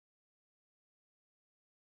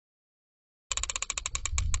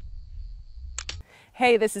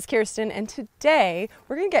Hey, this is Kirsten, and today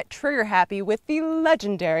we're going to get trigger happy with the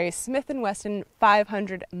legendary Smith & Wesson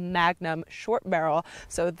 500 Magnum short barrel.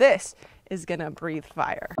 So this is going to breathe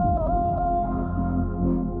fire.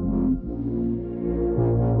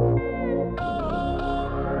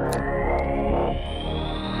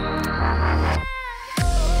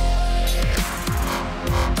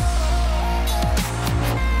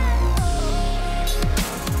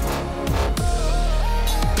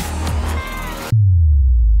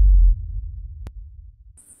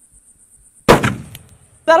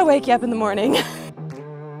 That'll wake you up in the morning.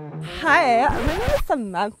 Hi, my name is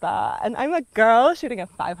Samantha, and I'm a girl shooting a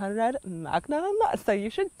 500 Magnum, so you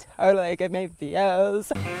should totally give me views.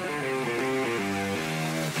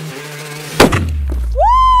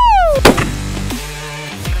 Woo!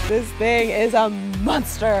 This thing is a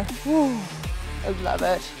monster. Woo. I love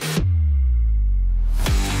it.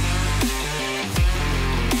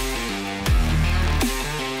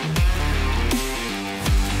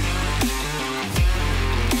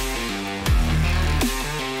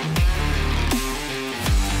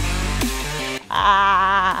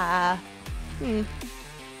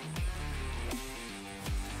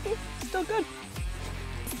 Still good.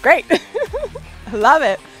 Great. I love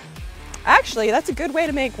it. Actually, that's a good way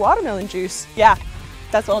to make watermelon juice. Yeah,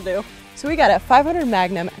 that's what I'll do. So we got a 500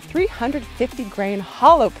 Magnum 350 grain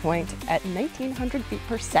hollow point at 1900 feet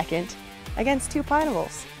per second against two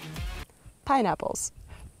pineapples.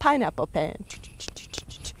 Pineapple pen.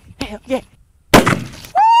 Hell yeah.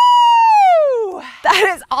 Woo!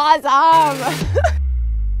 That is awesome.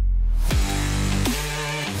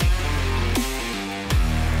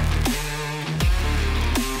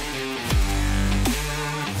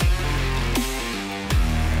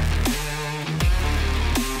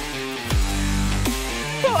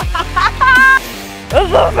 I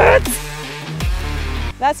love it!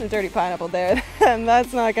 That's some dirty pineapple there, and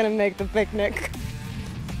that's not gonna make the picnic.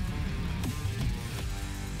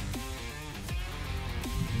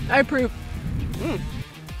 I approve.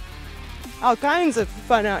 All kinds of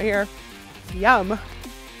fun out here. Yum. Woo!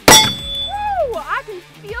 I can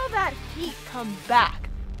feel that heat come back.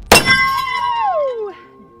 Woo!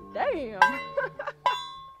 Damn.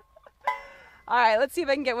 All right, let's see if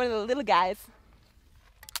I can get one of the little guys.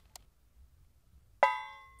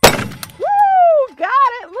 Got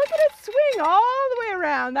it! Look at it swing all the way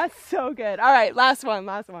around. That's so good. All right, last one.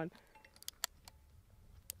 Woo!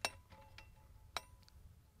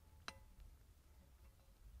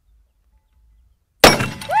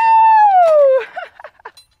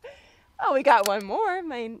 Oh, we got one more. I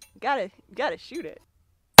mean, gotta shoot it.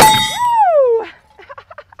 Woo!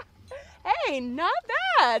 Hey, not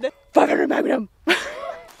bad. 500 Magnum.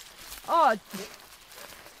 Oh,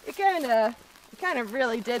 it kind of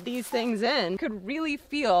really did these things in. Could really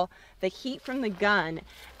feel the heat from the gun,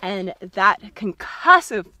 and that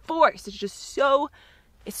concussive force is just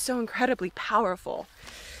it's so incredibly powerful.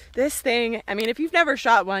 This thing, I mean, if you've never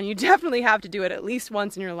shot one, you definitely have to do it at least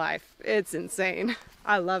once in your life. It's insane.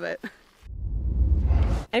 I love it.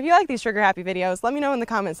 And if you like these trigger happy videos, let me know in the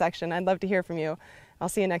comment section. I'd love to hear from you. I'll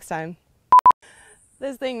see you next time.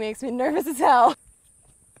 This thing makes me nervous as hell.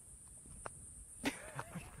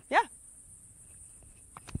 Yeah.